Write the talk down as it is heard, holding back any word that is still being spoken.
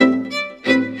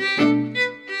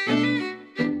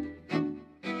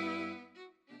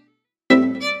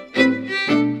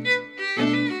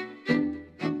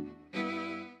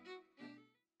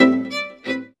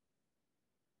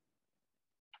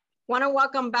Want to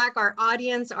welcome back our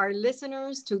audience, our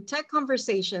listeners to Tech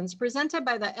Conversations presented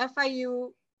by the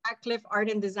FIU Radcliffe Art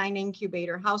and Design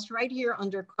Incubator, housed right here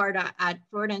under CARTA at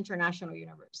Florida International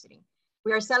University.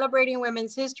 We are celebrating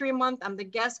Women's History Month. I'm the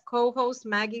guest co-host,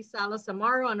 Maggie Salas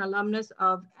Amaro, an alumnus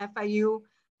of FIU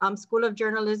School of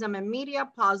Journalism and Media.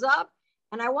 Pause up.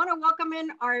 And I want to welcome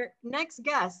in our next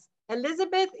guest,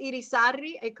 Elizabeth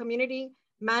Irizarry, a community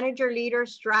manager, leader,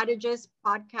 strategist,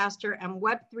 podcaster, and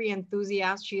Web3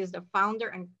 enthusiast. She is the founder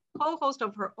and co-host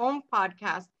of her own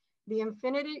podcast, the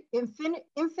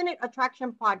Infinite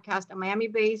Attraction Podcast, a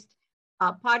Miami-based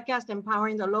podcast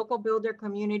empowering the local builder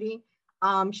community.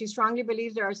 She strongly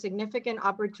believes there are significant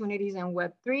opportunities in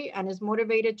Web3 and is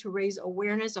motivated to raise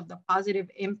awareness of the positive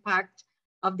impact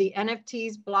of the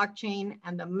NFTs, blockchain,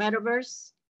 and the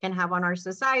metaverse can have on our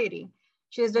society.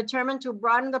 She is determined to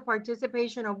broaden the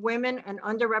participation of women and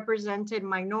underrepresented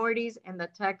minorities in the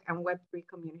tech and Web3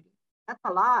 community. That's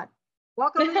a lot.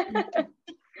 Welcome.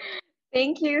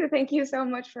 Thank you. Thank you so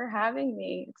much for having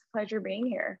me. It's a pleasure being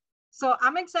here. So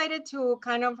I'm excited to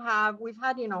kind of we've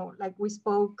had, like we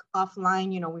spoke offline,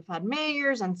 we've had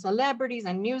mayors and celebrities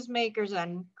and newsmakers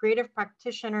and creative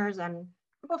practitioners and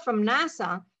people from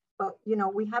NASA, but,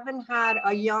 we haven't had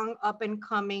a young up and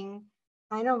coming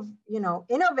kind of,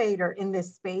 innovator in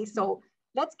this space. So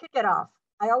let's kick it off.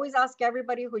 I always ask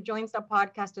everybody who joins the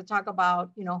podcast to talk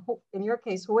about, who, in your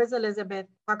case, who is Elizabeth?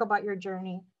 Talk about your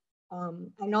journey.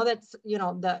 I know that's,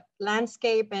 the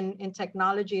landscape in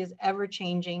technology is ever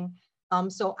changing.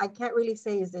 So I can't really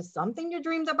say, is this something you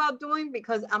dreamed about doing?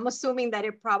 Because I'm assuming that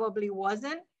it probably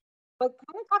wasn't, but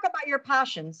can we talk about your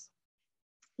passions?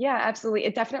 Yeah, absolutely.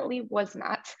 It definitely was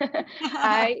not.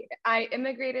 I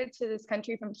immigrated to this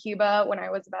country from Cuba when I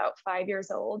was about 5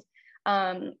 years old.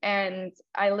 And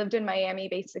I lived in Miami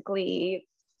basically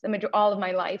all of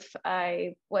my life.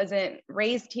 I wasn't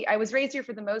raised here. I was raised here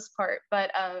for the most part, but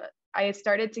I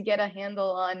started to get a handle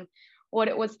on what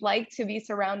it was like to be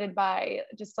surrounded by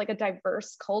just like a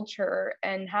diverse culture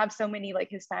and have so many like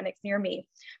Hispanics near me.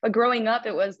 But growing up,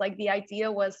 it was like the idea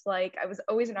was like I was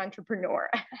always an entrepreneur.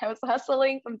 I was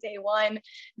hustling from day one,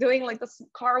 doing like the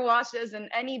car washes and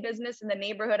any business in the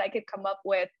neighborhood I could come up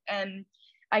with. And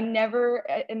I never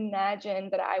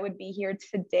imagined that I would be here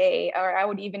today, or I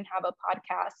would even have a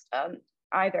podcast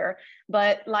either,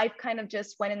 but life kind of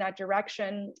just went in that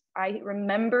direction. I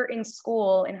remember in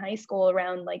high school,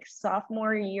 around like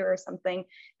sophomore year or something,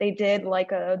 they did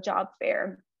like a job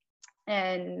fair,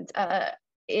 and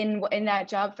in that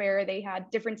job fair, they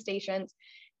had different stations,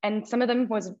 and some of them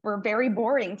were very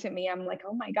boring to me. I'm like,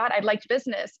 oh my God, I liked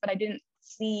business, but I didn't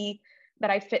see that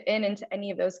I fit into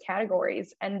any of those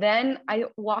categories. And then I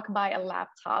walk by a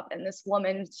laptop and this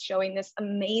woman showing this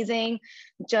amazing,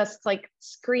 just like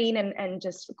screen and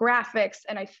just graphics.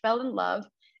 And I fell in love.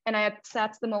 And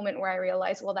that's the moment where I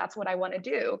realized, well, that's what I want to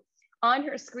do. On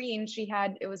her screen,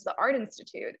 it was the Art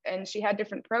Institute, and she had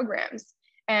different programs.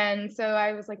 And so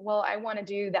I was like, well, I want to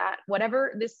do that.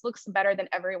 Whatever, this looks better than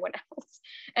everyone else.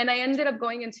 And I ended up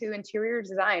going into interior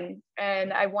design,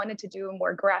 and I wanted to do a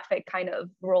more graphic kind of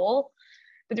role.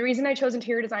 But the reason I chose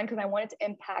interior design, because I wanted to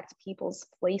impact people's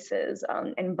places,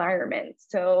 environments.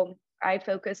 So I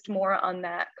focused more on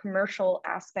that commercial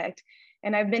aspect.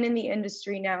 And I've been in the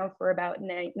industry now for about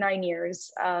 9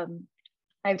 years.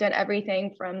 I've done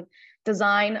everything from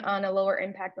design on a lower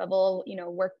impact level,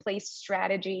 workplace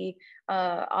strategy,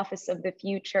 office of the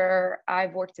future.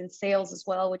 I've worked in sales as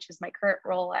well, which is my current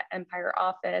role at Empire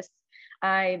Office.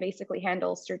 I basically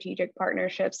handle strategic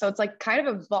partnerships. So it's like kind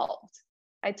of evolved.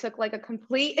 I took like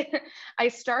I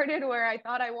started where I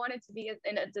thought I wanted to be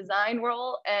in a design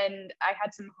role, and I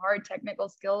had some hard technical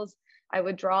skills. I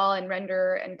would draw and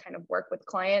render and kind of work with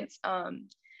clients.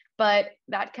 But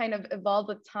that kind of evolved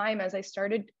with time as I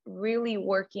started really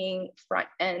working front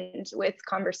end with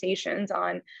conversations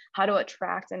on how to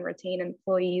attract and retain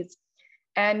employees.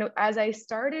 And as I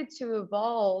started to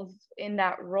evolve in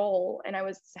that role, and I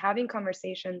was having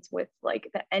conversations with like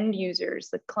the end users,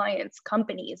 the clients,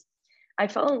 companies, I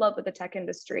fell in love with the tech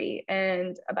industry.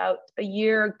 And about a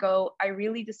year ago, I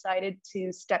really decided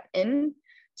to step in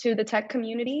to the tech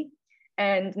community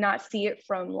and not see it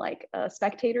from like a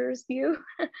spectator's view.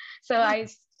 So I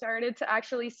started to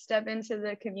actually step into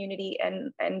the community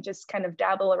and just kind of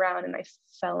dabble around, and I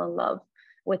fell in love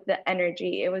with the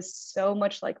energy. It was so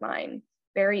much like mine,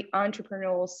 very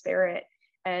entrepreneurial spirit,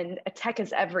 and tech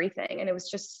is everything. And it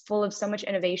was just full of so much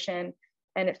innovation,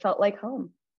 and it felt like home.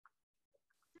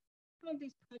 Some of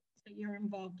these projects that you're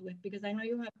involved with, because I know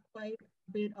you have quite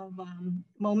a bit of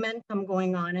momentum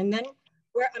going on. And then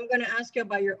I'm going to ask you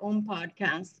about your own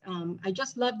podcast. I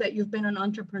just love that you've been an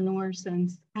entrepreneur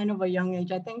since kind of a young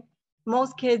age. I think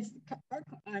most kids are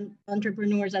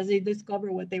entrepreneurs as they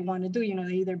discover what they want to do. You know,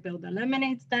 they either build a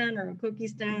lemonade stand or a cookie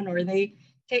stand, or they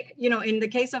take, you know, in the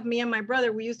case of me and my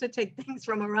brother, we used to take things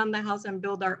from around the house and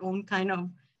build our own kind of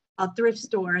a thrift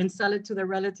store and sell it to the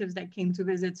relatives that came to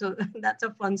visit. So that's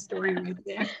a fun story right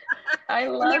there. I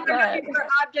When they love were that. looking for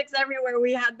objects everywhere,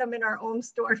 we had them in our own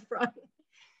storefront.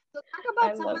 So talk I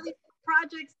about some love of the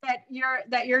projects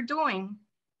that you're doing.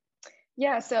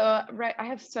 Yeah, so right, I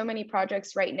have so many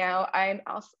projects right now. I'm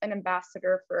also an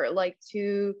ambassador for like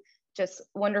two just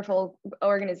wonderful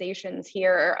organizations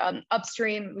here.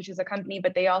 Upstream, which is a company,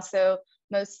 but they also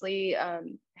mostly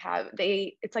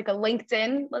it's like a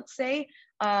LinkedIn, let's say,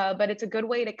 but it's a good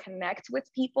way to connect with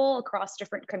people across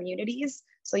different communities.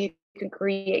 So you can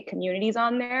create communities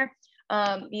on there.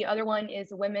 The other one is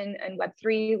Women and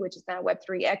Web3, which is now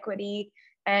Web3 Equity.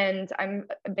 And I'm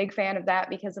a big fan of that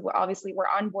because obviously we're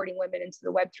onboarding women into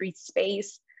the Web3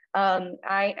 space.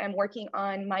 I am working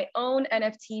on my own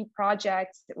NFT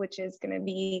project, which is going to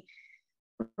be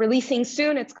releasing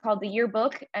soon. It's called the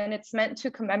Yearbook, and it's meant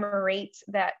to commemorate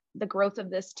the growth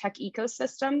of this tech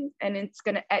ecosystem, and it's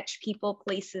going to etch people,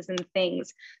 places, and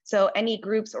things. So any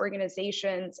groups,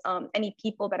 organizations, any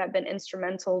people that have been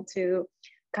instrumental to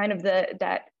kind of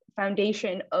that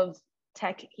foundation of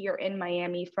tech here in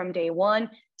Miami from day one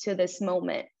to this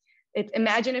moment.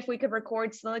 Imagine if we could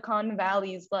record Silicon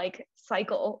Valley's like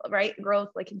cycle, right? Growth,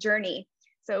 like journey.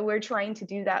 So we're trying to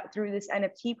do that through this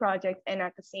NFT project, and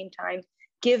at the same time,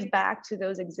 give back to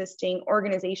those existing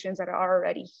organizations that are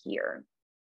already here.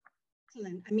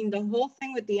 Excellent. I mean, the whole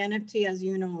thing with the NFT, as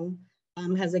you know,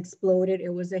 has exploded.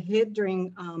 It was a hit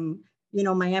during, you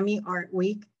know, Miami Art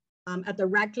Week. At the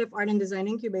Radcliffe Art and Design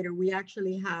Incubator, we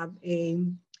actually have a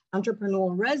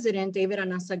entrepreneurial resident, David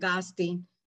Anasagasti,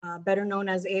 better known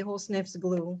as Aho Sniffs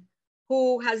Glue,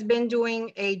 who has been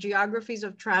doing a Geographies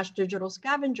of Trash digital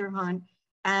scavenger hunt.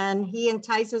 And he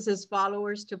entices his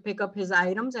followers to pick up his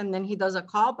items, and then he does a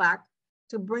callback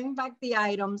to bring back the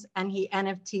items, and he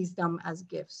NFTs them as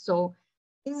gifts. So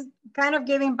he's kind of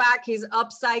giving back, he's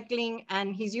upcycling,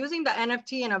 and he's using the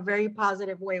NFT in a very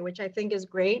positive way, which I think is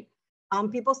great.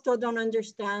 People still don't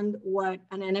understand what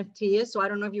an NFT is. So I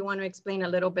don't know if you want to explain a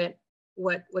little bit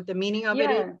what the meaning of it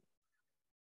is.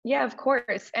 Yeah, of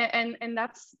course. And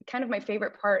that's kind of my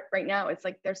favorite part right now. It's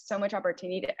like there's so much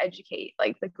opportunity to educate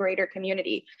like the greater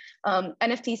community.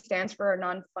 NFT stands for a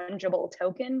non-fungible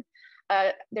token.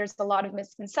 There's a lot of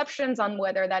misconceptions on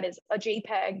whether that is a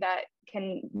JPEG that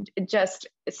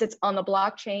sits on the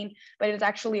blockchain, but it's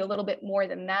actually a little bit more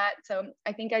than that. So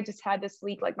I think I just had this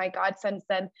leak, like my godson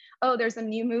said, oh, there's a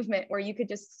new movement where you could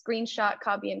just screenshot,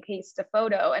 copy and paste a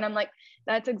photo. And I'm like,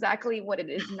 that's exactly what it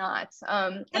is not.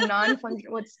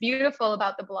 What's beautiful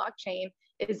about the blockchain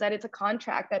is that it's a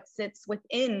contract that sits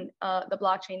within the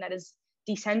blockchain that is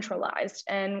decentralized.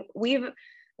 And we've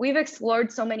explored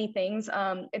so many things.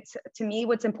 It's, to me,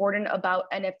 what's important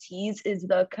about NFTs is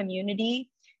the community,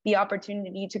 the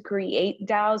opportunity to create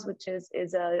DAOs, which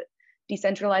is a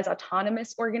decentralized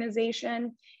autonomous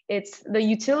organization. It's the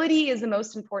utility is the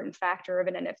most important factor of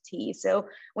an NFT. So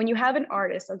when you have an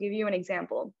artist, I'll give you an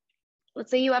example.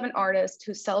 Let's say you have an artist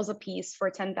who sells a piece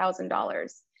for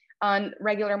 $10,000 on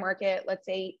regular market. Let's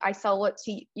say I sell it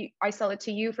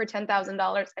to you for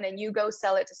 $10,000, and then you go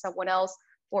sell it to someone else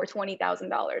for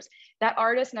 $20,000. That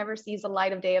artist never sees the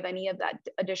light of day of any of that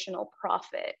additional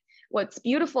profit. What's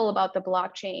beautiful about the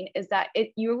blockchain is that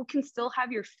you can still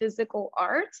have your physical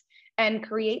art and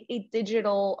create a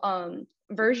digital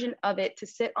version of it to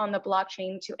sit on the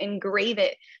blockchain to engrave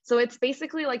it. So it's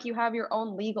basically like you have your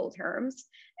own legal terms.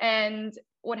 And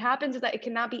what happens is that it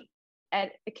cannot be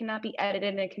edited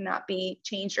and it cannot be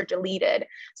changed or deleted.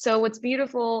 So what's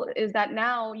beautiful is that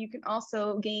now you can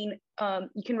also gain,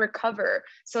 you can recover.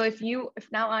 So if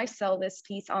now I sell this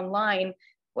piece online,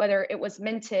 whether it was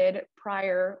minted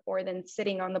prior or then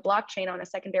sitting on the blockchain on a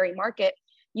secondary market,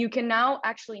 you can now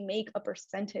actually make a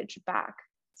percentage back.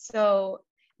 So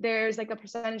there's like a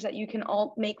percentage that you can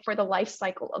all make for the life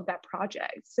cycle of that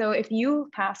project. So if you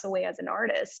pass away as an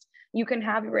artist, you can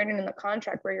have it written in the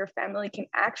contract where your family can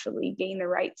actually gain the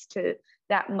rights to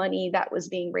that money that was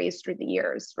being raised through the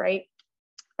years, right?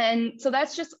 And so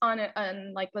that's just on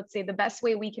like, let's say the best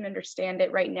way we can understand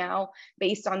it right now,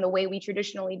 based on the way we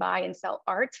traditionally buy and sell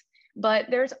art. But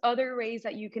there's other ways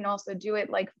that you can also do it.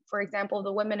 Like, for example,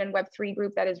 the Women in Web3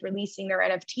 group that is releasing their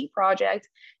NFT project,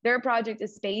 their project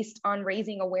is based on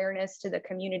raising awareness to the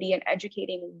community and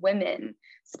educating women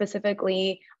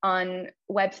specifically on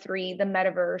Web3, the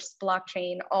metaverse,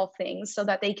 blockchain, all things, so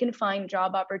that they can find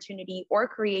job opportunity or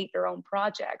create their own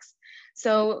projects.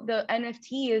 So the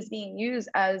NFT is being used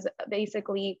as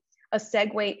basically a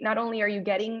segue. Not only are you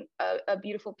getting a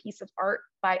beautiful piece of art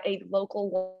by a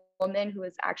local woman who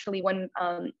has actually won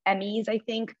Emmys, I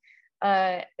think,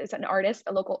 is an artist,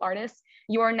 a local artist,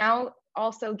 you are now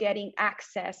also getting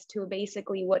access to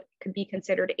basically what could be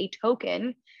considered a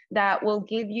token that will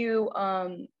give you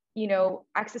you know,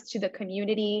 access to the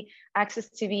community, access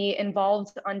to be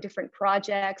involved on different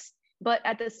projects, but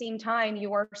at the same time,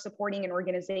 you are supporting an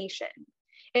organization.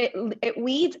 It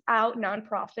weeds out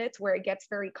nonprofits where it gets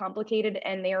very complicated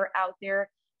and they're out there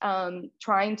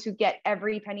trying to get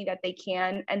every penny that they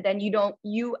can. And then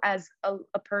you as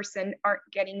a person aren't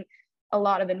getting a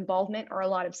lot of involvement or a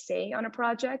lot of say on a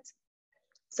project.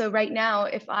 So right now,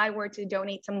 if I were to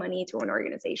donate some money to an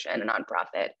organization, a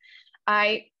nonprofit,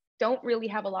 I don't really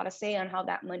have a lot of say on how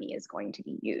that money is going to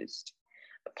be used.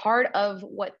 Part of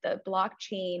what the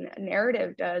blockchain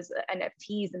narrative does, the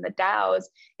NFTs and the DAOs,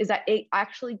 is that it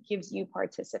actually gives you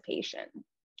participation.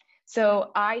 So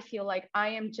I feel like I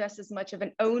am just as much of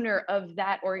an owner of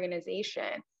that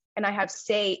organization, and I have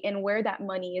say in where that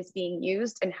money is being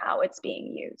used and how it's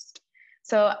being used.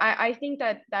 So I think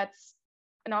that that's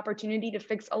an opportunity to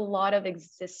fix a lot of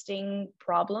existing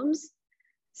problems.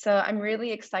 So I'm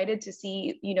really excited to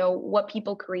see, you know, what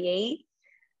people create.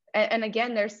 And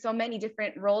again, there's so many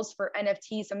different roles for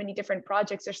NFTs, so many different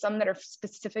projects. There's some that are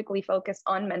specifically focused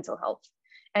on mental health,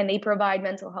 and they provide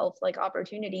mental health like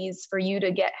opportunities for you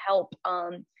to get help.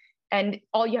 And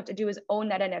all you have to do is own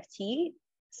that NFT.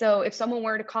 So if someone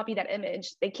were to copy that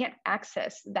image, they can't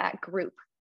access that group.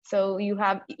 So you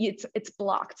have, it's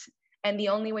blocked. And the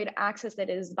only way to access it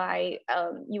is by,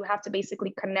 you have to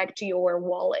basically connect to your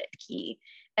wallet key,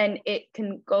 and it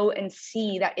can go and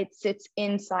see that it sits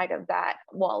inside of that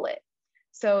wallet.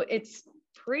 So it's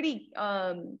pretty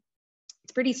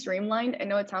streamlined. I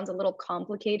know it sounds a little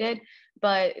complicated,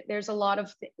 but there's a lot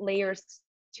of layers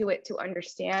to it to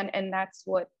understand. And that's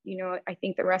what, you know, I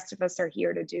think the rest of us are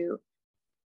here to do.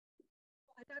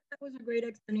 I thought that was a great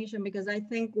explanation, because I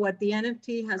think what the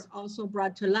NFT has also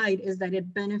brought to light is that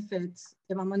it benefits,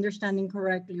 if I'm understanding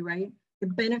correctly, right?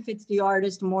 It benefits the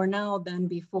artist more now than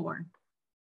before.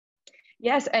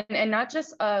 Yes, and not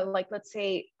just like, let's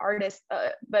say artists,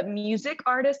 but music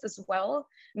artists as well.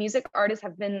 Music artists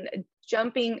have been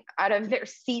jumping out of their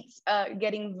seats,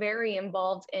 getting very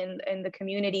involved in the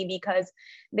community, because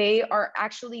they are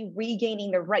actually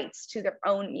regaining the rights to their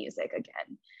own music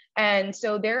again. And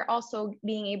so they're also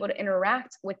being able to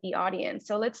interact with the audience.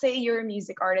 So let's say you're a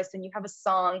music artist and you have a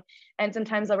song, and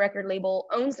sometimes a record label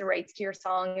owns the rights to your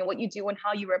song and what you do and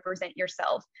how you represent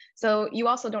yourself. So you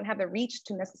also don't have the reach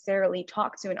to necessarily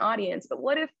talk to an audience. But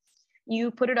what if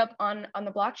you put it up on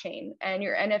the blockchain and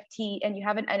your NFT, and you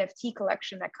have an NFT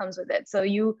collection that comes with it? So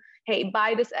you, hey,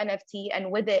 buy this NFT, and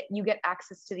with it, you get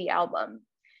access to the album.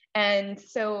 And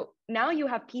so now you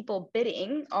have people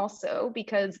bidding also,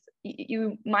 because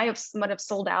you might have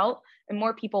sold out and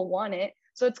more people want it.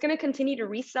 So it's going to continue to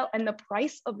resell, and the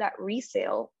price of that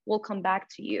resale will come back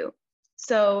to you.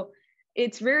 So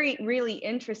it's really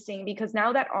interesting, because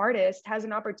now that artist has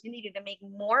an opportunity to make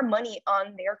more money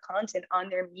on their content, on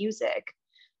their music.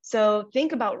 So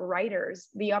think about writers,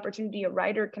 the opportunity a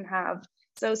writer can have.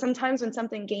 So sometimes when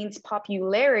something gains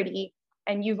popularity,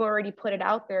 and you've already put it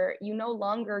out there, you no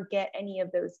longer get any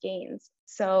of those gains.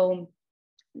 So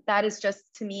that is just,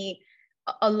 to me,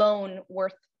 alone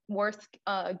worth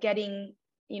getting,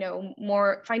 you know,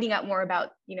 more, finding out more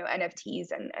about, you know, NFTs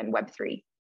and Web3.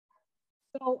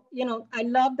 So, you know, I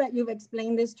love that you've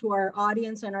explained this to our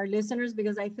audience and our listeners,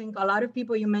 because I think a lot of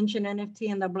people, you mentioned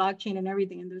NFT and the blockchain and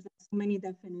everything, and there's so many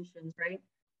definitions, right?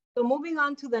 So moving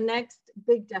on to the next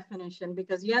big definition,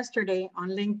 because yesterday on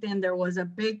LinkedIn, there was a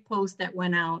big post that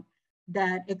went out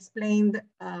that explained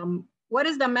what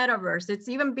is the metaverse. It's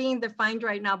even being defined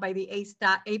right now by the AP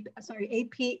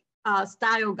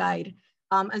Style Guide.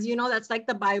 As you know, that's like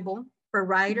the Bible for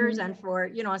writers and for,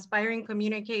 you know, aspiring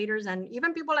communicators, and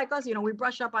even people like us. You know, we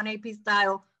brush up on AP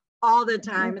Style all the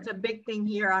time. It's a big thing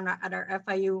here at our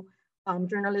FIU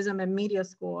Journalism and Media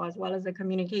School, as well as the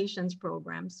communications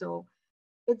program. So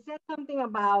it says something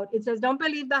about, it says, don't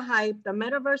believe the hype. The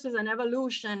metaverse is an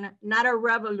evolution, not a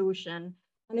revolution.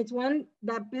 And it's one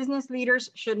that business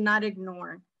leaders should not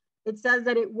ignore. It says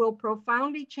that it will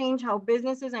profoundly change how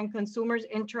businesses and consumers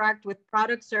interact with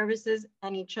products, services,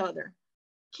 and each other.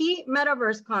 Key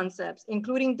metaverse concepts,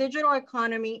 including digital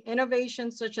economy,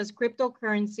 innovations such as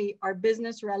cryptocurrency, are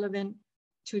business relevant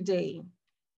today.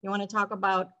 You want to talk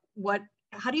about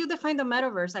how do you define the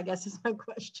metaverse, I guess is my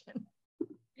question.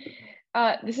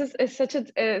 This is such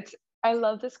I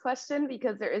love this question,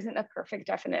 because there isn't a perfect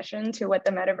definition to what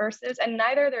the metaverse is, and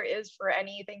neither there is for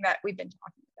anything that we've been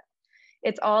talking about.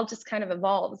 It's all just kind of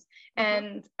evolves.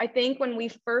 And I think when we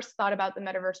first thought about the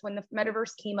metaverse, when the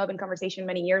metaverse came up in conversation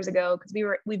many years ago, because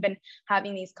we've been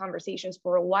having these conversations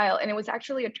for a while, and it was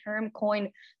actually a term coined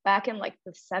back in like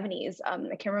the 70s.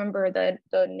 I can't remember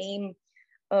the name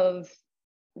of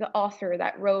the author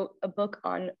that wrote a book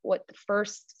on what the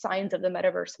first signs of the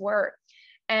metaverse were.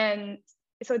 And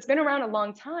so it's been around a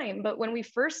long time, but when we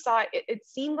first saw it, it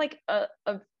seemed like a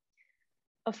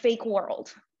fake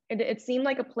world. It seemed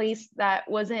like a place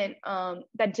that wasn't,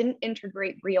 that didn't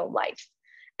integrate real life.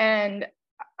 And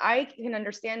I can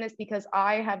understand this because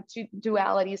I have two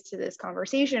dualities to this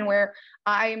conversation where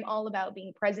I'm all about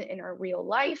being present in our real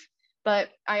life, but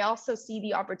I also see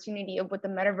the opportunity of what the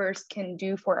metaverse can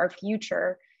do for our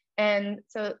future. And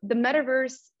so the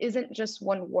metaverse isn't just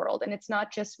one world, and it's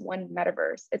not just one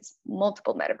metaverse, it's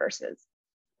multiple metaverses.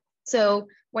 So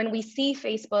when we see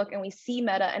Facebook and we see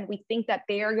Meta and we think that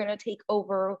they are going to take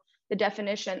over the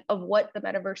definition of what the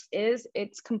metaverse is,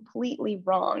 it's completely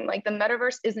wrong. Like, the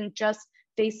metaverse isn't just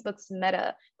Facebook's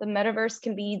Meta. The metaverse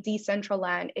can be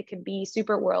Decentraland, it could be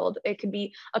Superworld, it could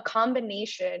be a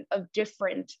combination of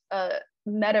different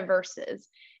metaverses.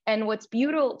 And what's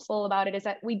beautiful about it is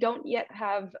that we don't yet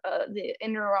have the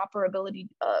interoperability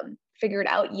figured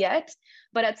out yet,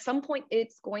 but at some point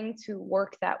it's going to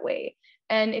work that way.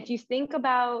 And if you think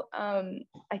about,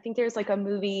 I think there's like a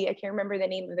movie, I can't remember the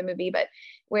name of the movie, but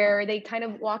where they kind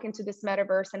of walk into this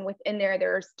metaverse, and within there,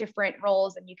 there's different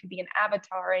roles, and you could be an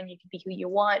avatar and you could be who you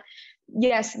want.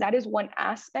 Yes, that is one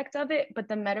aspect of it, but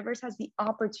the metaverse has the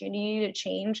opportunity to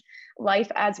change life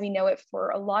as we know it for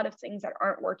a lot of things that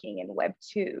aren't working in Web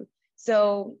 2.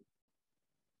 So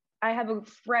I have a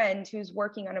friend who's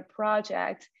working on a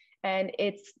project, and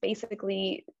it's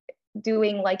basically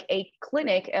doing like a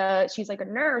clinic. She's like a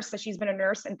nurse, so she's been a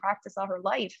nurse in practice all her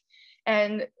life.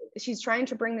 And she's trying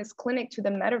to bring this clinic to the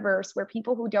metaverse where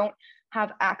people who don't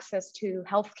have access to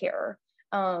healthcare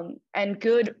and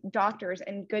good doctors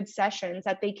and good sessions,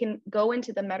 that they can go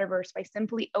into the metaverse by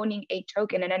simply owning a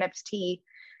token, an NFT,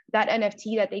 that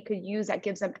NFT that they could use that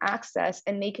gives them access,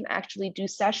 and they can actually do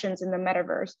sessions in the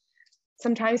metaverse.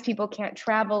 Sometimes people can't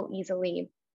travel easily.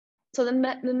 So the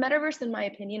metaverse, in my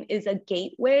opinion, is a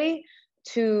gateway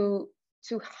to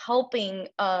helping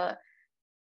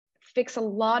fix a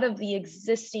lot of the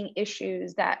existing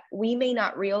issues that we may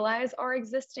not realize are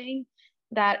existing,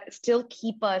 that still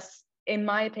keep us, in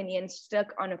my opinion,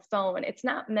 stuck on a phone. It's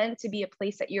not meant to be a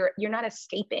place that you're not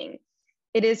escaping.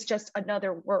 It is just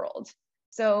another world.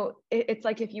 So it's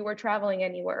like if you were traveling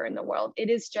anywhere in the world, it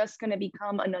is just going to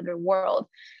become another world.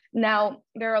 Now,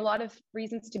 there are a lot of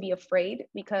reasons to be afraid,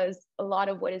 because a lot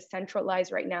of what is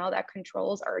centralized right now that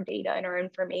controls our data and our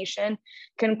information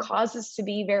can cause us to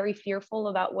be very fearful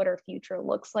about what our future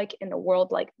looks like in a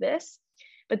world like this.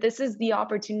 But this is the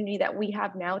opportunity that we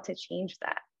have now to change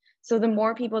that. So the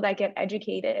more people that get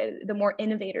educated, the more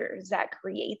innovators that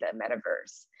create the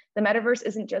metaverse. The metaverse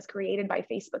isn't just created by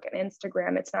Facebook and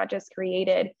Instagram. It's not just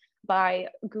created by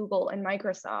Google and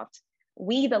Microsoft.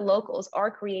 We, the locals,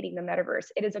 are creating the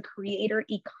metaverse. It is a creator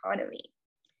economy.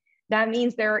 That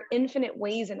means there are infinite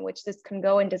ways in which this can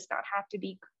go and does not have to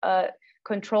be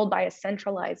controlled by a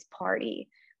centralized party.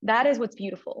 That is what's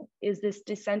beautiful, is this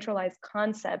decentralized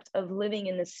concept of living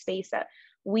in this space that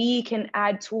we can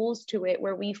add tools to it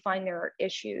where we find there are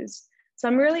issues. So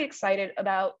I'm really excited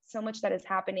about so much that is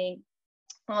happening,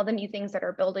 all the new things that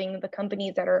are building, the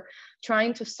companies that are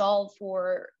trying to solve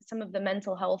for some of the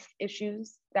mental health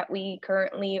issues that we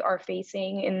currently are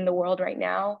facing in the world right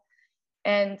now.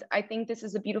 And I think this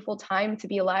is a beautiful time to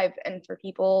be alive. And for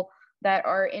people that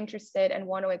are interested and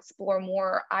want to explore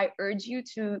more, I urge you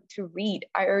to read.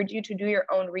 I urge you to do your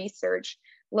own research.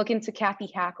 Look into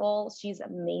Cathy Hackl. She's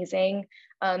amazing.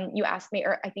 You asked me,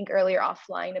 I think earlier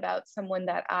offline, about someone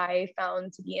that I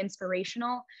found to be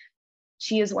inspirational.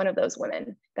 She is one of those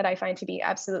women that I find to be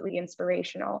absolutely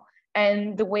inspirational.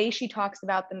 And the way she talks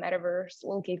about the metaverse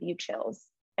will give you chills.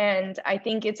 And I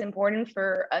think it's important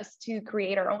for us to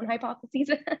create our own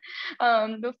hypotheses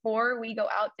before we go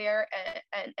out there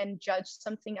and judge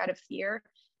something out of fear.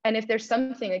 And if there's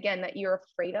something, again, that you're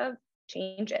afraid of,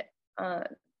 change it.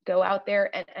 Go out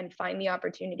there and find the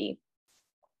opportunity.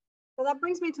 So that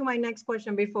brings me to my next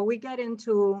question before we get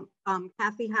into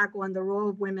Cathy Hackl and the role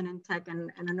of women in tech, and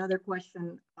another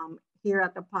question here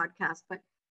at the podcast. But,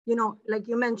 you know, like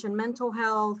you mentioned, mental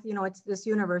health, you know, it's this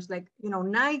universe, like, you know,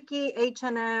 Nike,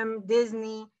 H&M,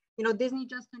 Disney, you know, Disney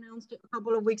just announced a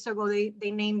couple of weeks ago,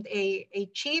 they named a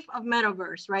chief of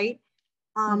metaverse, right?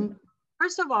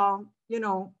 First of all, you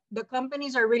know, the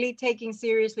companies are really taking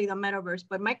seriously the metaverse.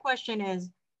 But my question is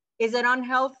is it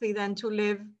unhealthy then to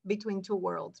live between two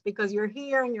worlds? Because you're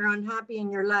here and you're unhappy in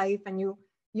your life and you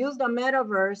use the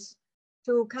metaverse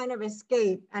to kind of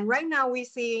escape. And right now we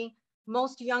see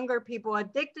most younger people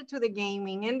addicted to the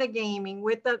gaming, in the gaming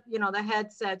with the, you know, the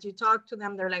headsets. You talk to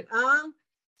them, they're like,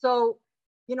 so,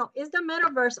 you know, is the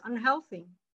metaverse unhealthy?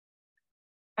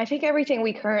 I think everything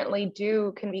we currently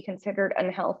do can be considered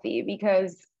unhealthy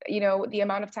because, you know, the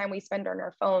amount of time we spend on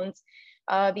our phones,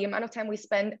 the amount of time we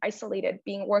spend isolated,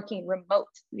 working remote.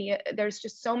 There's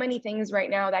just so many things right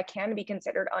now that can be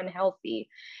considered unhealthy.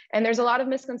 And there's a lot of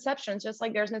misconceptions, just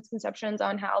like there's misconceptions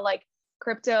on how like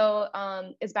crypto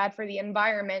is bad for the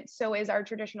environment, so is our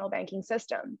traditional banking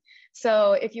system.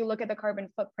 So if you look at the carbon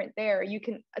footprint there, you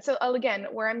can, so again,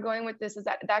 where I'm going with this is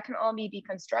that that can all be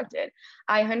deconstructed.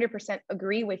 I 100%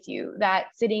 agree with you that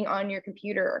sitting on your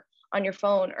computer, on your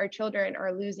phone, our children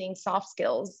are losing soft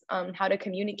skills, how to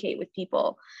communicate with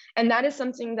people. And that is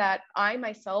something that I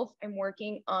myself am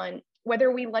working on.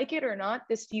 Whether we like it or not,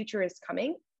 this future is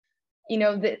coming. You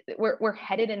know, that we're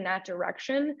headed in that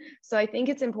direction. So I think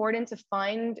it's important to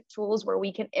find tools where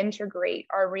we can integrate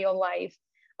our real life,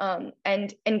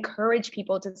 and encourage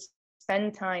people to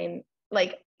spend time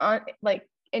like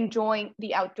enjoying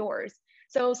the outdoors.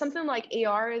 So something like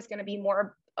AR is going to be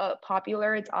more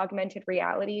popular. It's augmented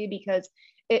reality because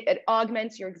it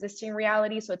augments your existing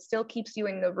reality. So it still keeps you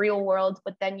in the real world,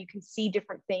 but then you can see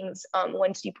different things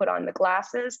once you put on the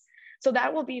glasses. So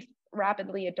that will be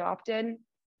rapidly adopted.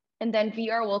 And then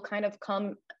VR will kind of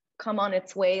come on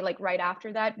its way like right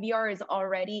after that. VR is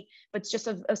already, but it's just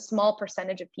a small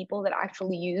percentage of people that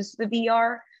actually use the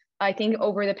VR. I think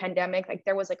over the pandemic, like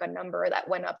there was like a number that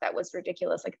went up that was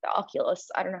ridiculous, like the Oculus.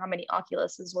 I don't know how many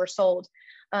Oculuses were sold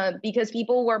because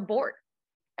people were bored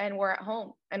and we're at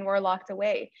home and we're locked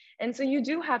away. And so you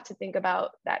do have to think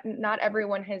about that. Not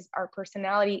everyone has our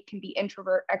personality, can be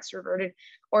introvert, extroverted,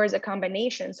 or is a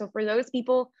combination. So for those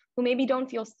people who maybe don't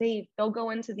feel safe, they'll go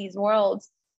into these worlds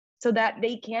so that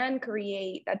they can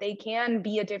create, that they can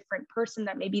be a different person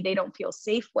that maybe they don't feel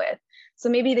safe with. So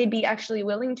maybe they'd be actually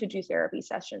willing to do therapy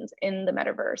sessions in the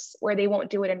metaverse where they won't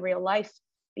do it in real life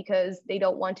because they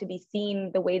don't want to be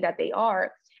seen the way that they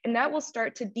are. And that will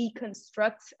start to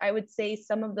deconstruct, I would say,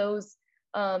 some of those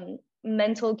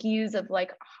mental cues of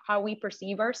like how we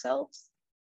perceive ourselves.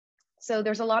 So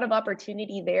there's a lot of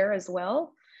opportunity there as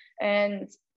well. And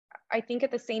I think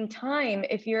at the same time,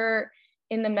 if you're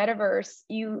in the metaverse,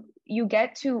 you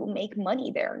get to make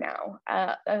money there now.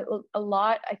 A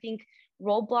lot, I think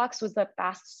Roblox was the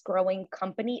fastest growing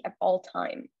company of all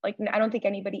time. Like, I don't think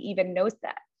anybody even knows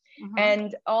that. Mm-hmm.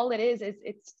 And all it is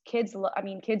it's kids. I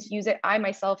mean, kids use it. I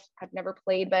myself have never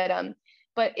played, but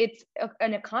it's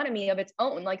an economy of its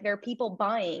own. Like there are people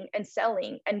buying and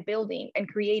selling and building and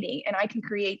creating, and I can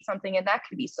create something and that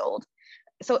can be sold.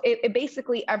 So it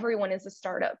basically, everyone is a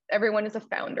startup, everyone is a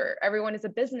founder, everyone is a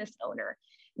business owner.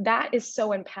 That is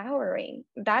so empowering.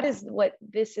 That is what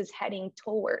this is heading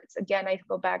towards. Again, I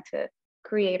go back to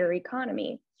creator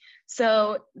economy.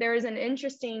 So there is an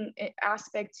interesting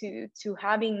aspect to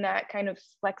having that kind of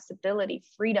flexibility,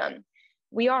 freedom.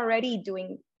 We are already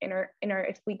doing in our,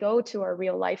 if we go to our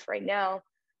real life right now,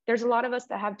 there's a lot of us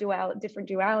that have different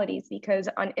dualities, because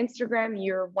on Instagram,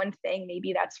 you're one thing,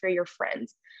 maybe that's for your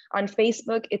friends. On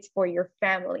Facebook, it's for your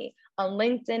family. On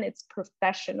LinkedIn, it's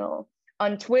professional.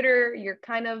 On Twitter, you're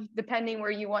kind of, depending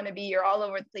where you want to be, you're all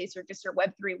over the place, or just your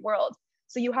Web3 world.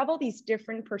 So you have all these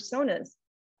different personas.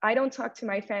 I don't talk to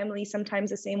my family sometimes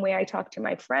the same way I talk to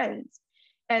my friends.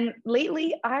 And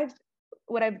lately, the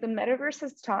metaverse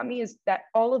has taught me is that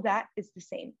all of that is the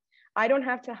same. I don't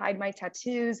have to hide my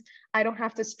tattoos. I don't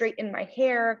have to straighten my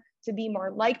hair to be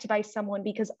more liked by someone,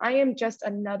 because I am just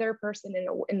another person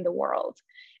in the world.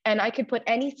 And I could put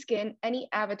any skin, any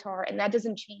avatar, and that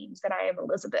doesn't change that I am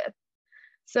Elizabeth.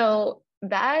 So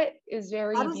that is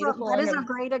very beautiful. That is a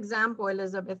great example,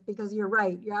 Elizabeth, because you're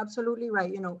right. You're absolutely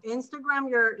right. You know, Instagram,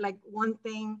 you're like one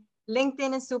thing.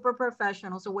 LinkedIn is super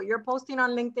professional. So what you're posting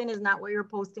on LinkedIn is not what you're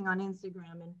posting on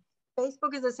Instagram. And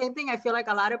Facebook is the same thing. I feel like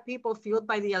a lot of people, fueled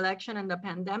by the election and the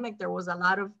pandemic, there was a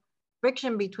lot of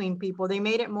friction between people. They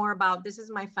made it more about, this is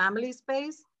my family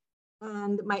space,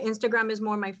 and my Instagram is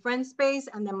more my friend space,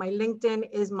 and then my LinkedIn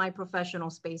is my professional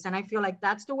space. And I feel like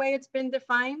that's the way it's been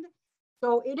defined.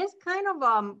 So it is kind of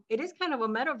a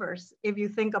metaverse if you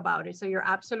think about it. So you're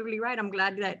absolutely right. I'm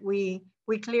glad that we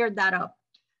cleared that up.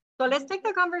 So let's take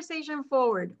the conversation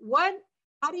forward.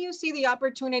 How do you see the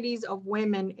opportunities of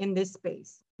women in this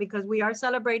space? Because we are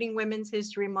celebrating Women's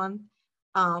History Month.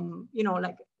 You know,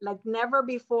 like never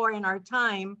before in our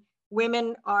time,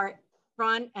 women are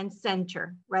front and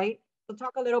center, right? So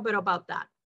talk a little bit about that.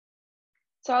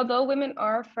 So although women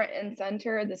are front and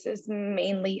center, this is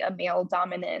mainly a male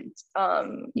dominant,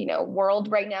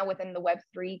 world right now within the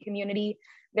Web3 community.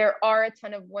 There are a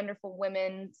ton of wonderful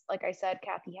women, like I said,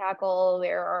 Kathy Hackle.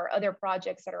 There are other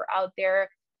projects that are out there.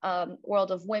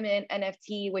 World of Women,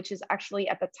 NFT, which is actually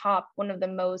at the top, one of the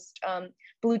most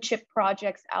blue chip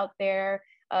projects out there.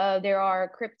 There are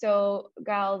crypto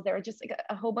gals. There are just like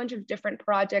a whole bunch of different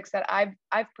projects that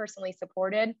I've personally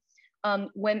supported.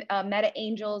 When Meta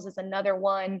Angels is another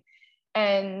one.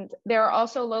 And there are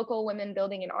also local women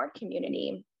building in our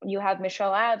community. You have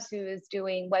Michelle Abs, who is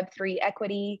doing Web3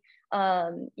 equity.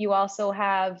 You also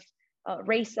have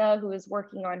Raisa, who is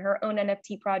working on her own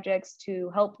NFT projects to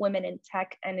help women in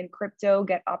tech and in crypto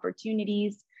get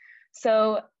opportunities.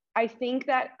 So I think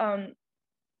that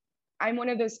I'm one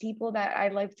of those people that I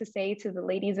like to say to the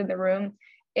ladies in the room,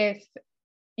 if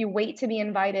you wait to be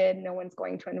invited, no one's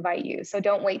going to invite you. So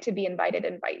don't wait to be invited,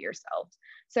 invite yourself.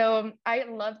 So I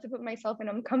love to put myself in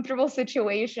uncomfortable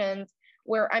situations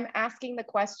where I'm asking the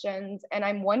questions and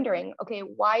I'm wondering, okay,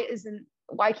 why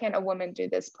can't a woman do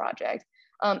this project?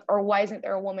 Or why isn't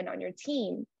there a woman on your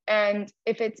team? And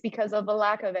if it's because of a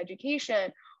lack of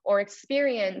education or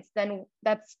experience, then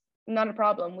that's not a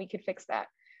problem. We could fix that.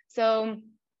 So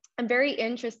I'm very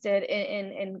interested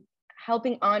in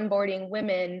helping onboarding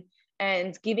women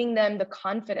and giving them the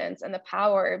confidence and the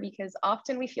power, because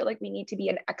often we feel like we need to be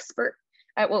an expert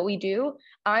at what we do.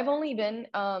 I've only been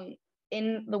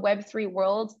in the Web3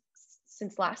 world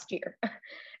since last year.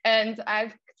 And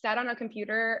I've sat on a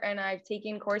computer and I've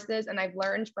taken courses and I've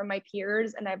learned from my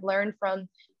peers and I've learned from,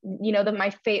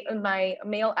 my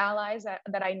male allies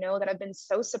that I know that have been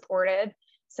so supportive.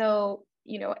 So,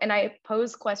 and I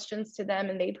pose questions to them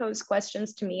and they pose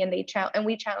questions to me and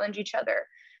we challenge each other.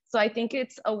 So I think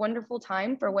it's a wonderful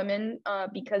time for women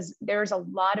because there's a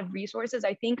lot of resources.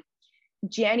 I think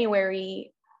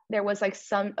January, there was like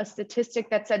a statistic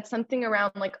that said something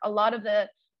around like a lot of the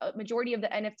majority of the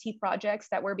NFT projects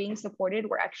that were being supported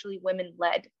were actually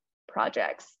women-led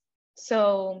projects.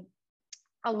 So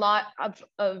a lot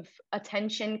of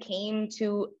attention came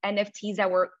to NFTs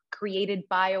that were created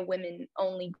by a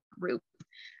women-only group.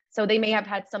 So they may have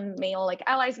had some male like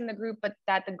allies in the group, but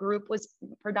that the group was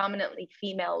predominantly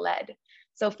female-led.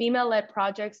 So female-led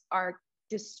projects are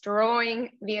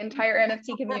destroying the entire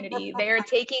NFT community. They are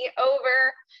taking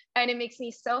over, and it makes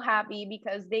me so happy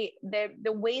because the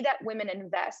way that women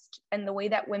invest and the way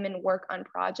that women work on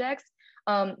projects,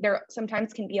 there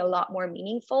sometimes can be a lot more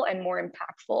meaningful and more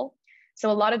impactful. So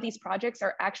a lot of these projects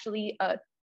are actually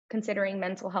considering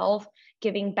mental health,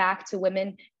 giving back to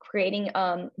women, creating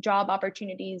job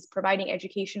opportunities, providing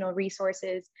educational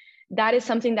resources. That is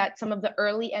something that some of the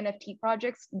early NFT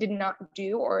projects did not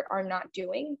do or are not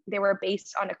doing. They were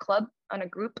based on a club, on a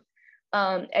group,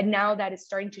 and now that is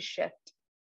starting to shift.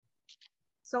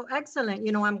 So excellent.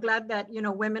 I'm glad that,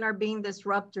 women are being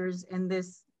disruptors in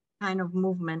this kind of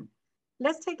movement.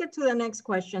 Let's take it to the next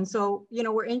question. So,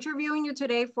 we're interviewing you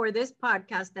today for this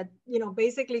podcast that,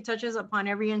 basically touches upon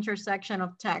every intersection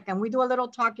of tech. And we do a little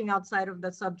talking outside of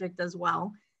the subject as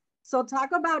well. So talk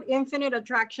about Infinite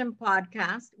Attraction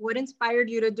Podcast. What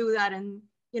inspired you to do that? And,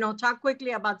 talk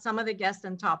quickly about some of the guests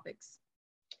and topics.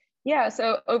 Yeah,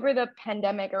 so over the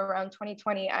pandemic around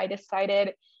 2020, I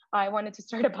decided I wanted to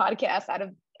start a podcast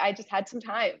I just had some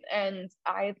time and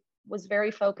I was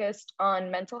very focused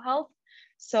on mental health.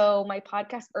 So my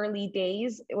podcast early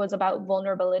days, it was about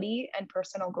vulnerability and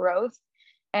personal growth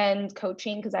and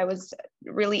coaching because I was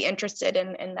really interested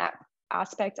in that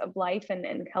aspect of life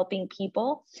and helping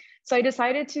people. So I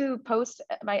decided to post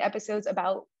my episodes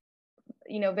about,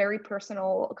 very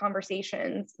personal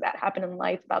conversations that happen in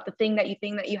life about the thing that you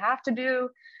think that you have to do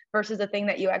versus the thing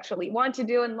that you actually want to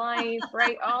do in life,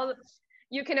 right?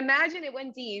 You can imagine it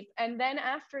went deep. And then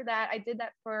after that, I did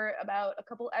that for about a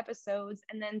couple episodes.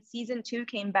 And then season 2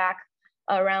 came back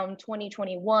around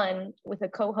 2021 with a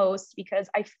co-host because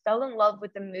I fell in love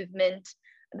with the movement,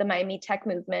 the Miami tech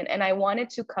movement, and I wanted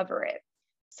to cover it.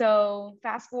 So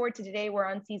fast forward to today, we're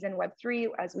on season Web3,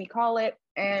 as we call it,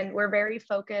 and we're very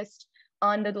focused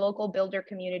on the local builder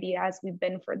community as we've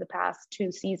been for the past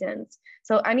 2 seasons.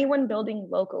 So anyone building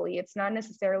locally, it's not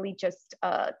necessarily just,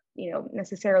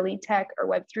 necessarily tech or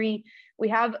Web3. We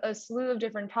have a slew of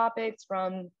different topics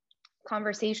from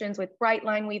conversations with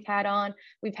Brightline we've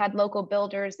had local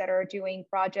builders that are doing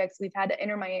projects. We've had the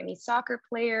Inter Miami soccer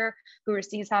player who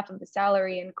receives half of the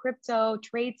salary in crypto.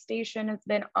 TradeStation has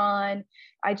been on.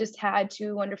 I just had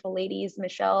 2 wonderful ladies,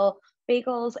 Michelle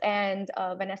Bagels and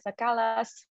Vanessa Calas,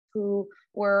 who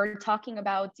were talking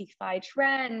about DeFi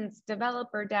trends,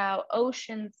 Developer DAO,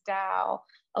 Oceans DAO,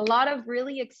 a lot of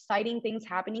really exciting things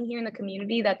happening here in the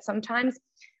community that sometimes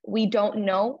we don't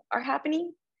know are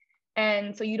happening.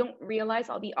 And so you don't realize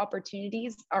all the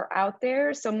opportunities are out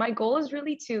there. So my goal is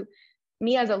really to,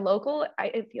 me as a local,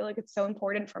 I feel like it's so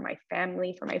important for my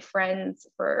family, for my friends,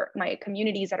 for my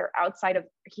communities that are outside of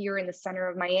here in the center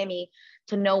of Miami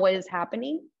to know what is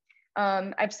happening.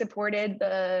 I've supported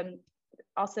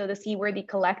also the Seaworthy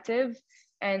Collective,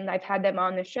 and I've had them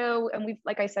on the show. And we've,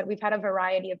 like I said, we've had a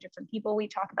variety of different people. We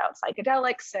talk about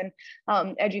psychedelics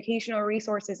and educational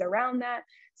resources around that.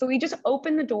 So we just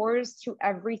open the doors to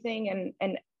everything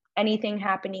and anything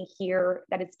happening here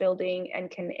that it's building and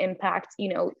can impact,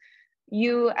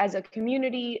 you as a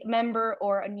community member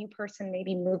or a new person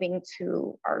maybe moving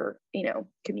to our,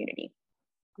 community.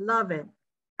 Love it.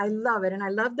 I love it. And I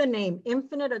love the name,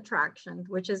 Infinite Attraction,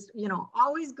 which is,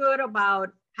 always good about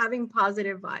having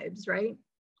positive vibes, right?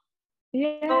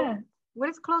 Yeah. So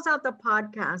let's close out the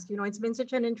podcast. It's been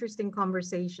such an interesting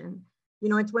conversation.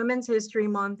 It's Women's History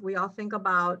Month. We all think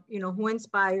about, who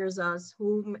inspires us,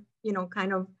 who,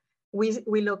 kind of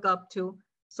we look up to.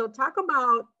 So talk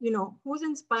about, who's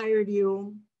inspired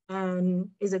you, and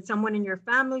is it someone in your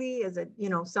family? Is it,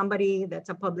 somebody that's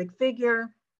a public figure?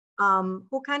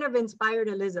 Who kind of inspired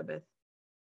Elizabeth?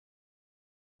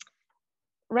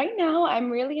 Right now, I'm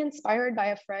really inspired by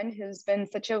a friend who's been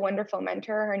such a wonderful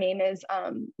mentor. Her name is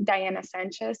Diana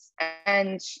Sanchez.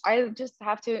 And I just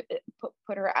have to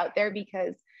put her out there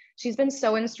because she's been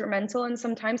so instrumental. And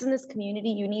sometimes in this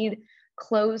community, you need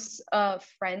close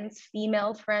friends,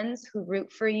 female friends who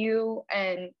root for you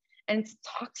and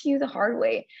talk to you the hard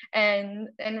way. And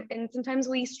sometimes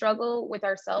we struggle with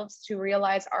ourselves to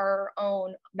realize our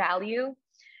own value.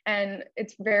 And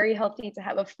it's very healthy to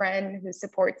have a friend who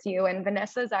supports you. And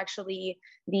Vanessa is actually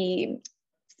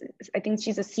I think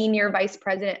she's a senior vice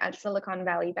president at Silicon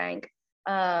Valley Bank.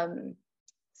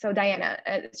 So Diana,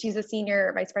 she's a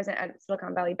senior vice president at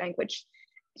Silicon Valley Bank, which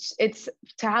it's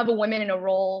to have a woman in a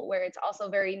role where it's also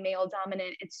very male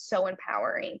dominant. It's so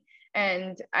empowering.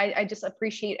 And I just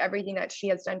appreciate everything that she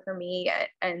has done for me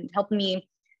and helped me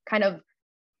kind of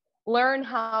learn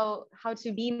how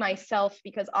to be myself,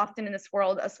 because often in this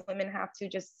world, us women have to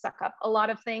just suck up a lot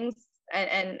of things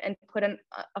and put a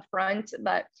front.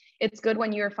 But it's good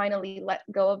when you're finally let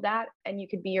go of that and you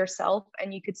could be yourself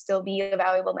and you could still be a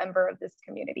valuable member of this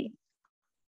community.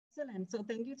 Excellent. So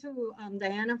thank you to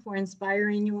Diana for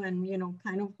inspiring you and,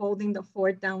 kind of holding the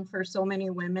fort down for so many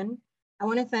women. I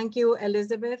want to thank you,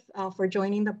 Elizabeth, for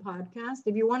joining the podcast.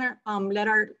 If you want to let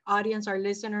our audience, our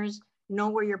listeners, know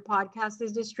where your podcast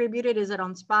is distributed, is it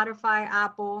on Spotify,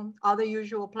 Apple, all the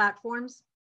usual platforms?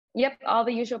 Yep, all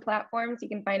the usual platforms. You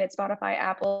can find it Spotify,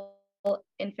 Apple,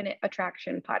 Infinite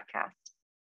Attraction Podcast.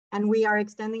 And we are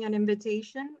extending an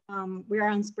invitation. We are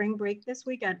on spring break this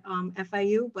week at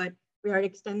FIU, but we are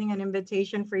extending an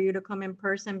invitation for you to come in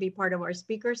person, be part of our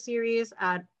speaker series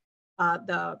at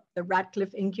the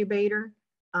Radcliffe Incubator.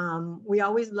 We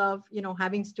always love,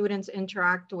 having students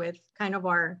interact with kind of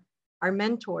our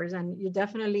mentors, and you're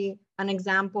definitely an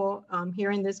example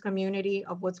here in this community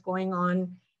of what's going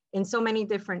on in so many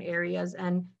different areas.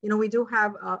 And, we do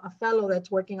have a fellow that's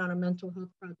working on a mental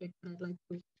health project that I'd like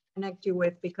to connect you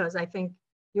with, because I think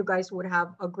you guys would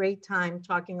have a great time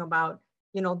talking about,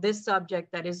 this subject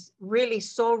that is really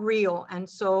so real and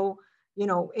so,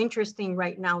 interesting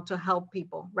right now to help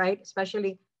people, right?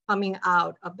 Especially coming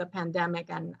out of the pandemic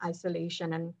and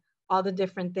isolation and all the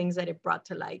different things that it brought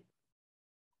to light.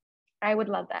 I would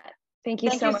love that. Thank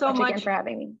you so much again for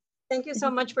having me. Thank you so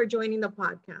much for joining the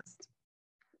podcast.